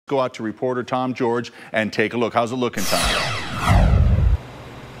Go out to reporter Tom George and take a look. How's it looking, Tom?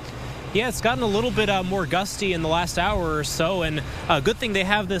 Yeah, it's gotten a little bit more gusty in the last hour or so, and a good thing they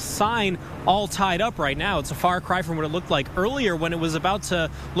have this sign all tied up right now. It's a far cry from what it looked like earlier when it was about to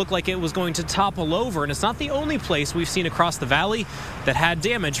look like it was going to topple over, and it's not the only place we've seen across the valley that had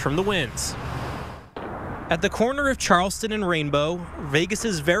damage from the winds. At the corner of Charleston and Rainbow,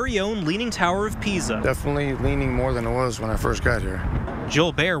 Vegas's very own Leaning Tower of Pisa. Definitely leaning more than it was when I first got here.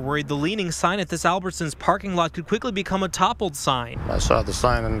 Joel Baer worried the leaning sign at this Albertsons parking lot could quickly become a toppled sign. I saw the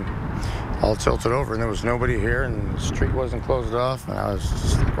sign and all tilted over, and there was nobody here, and the street wasn't closed off, and I was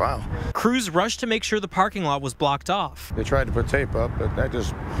just like, wow. Crews rushed to make sure the parking lot was blocked off. They tried to put tape up, but that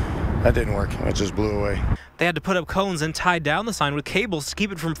didn't work. It just blew away. They had to put up cones and tie down the sign with cables to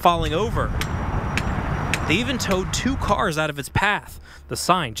keep it from falling over. They even towed 2 cars out of its path. The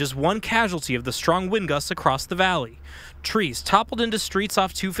sign, just one casualty of the strong wind gusts across the valley. Trees toppled into streets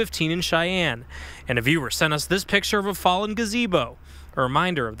off 215 in Cheyenne. And a viewer sent us this picture of a fallen gazebo, a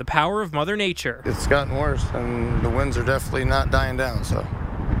reminder of the power of Mother Nature. It's gotten worse, and the winds are definitely not dying down, so.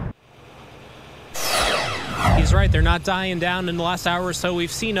 He's right, they're not dying down. In the last hour or so,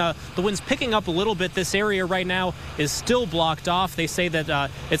 we've seen the winds picking up a little bit. This area right now is still blocked off. They say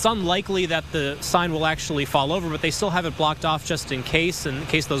that it's unlikely that the sign will actually fall over, but they still have it blocked off just in case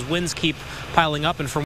those winds keep piling up. And from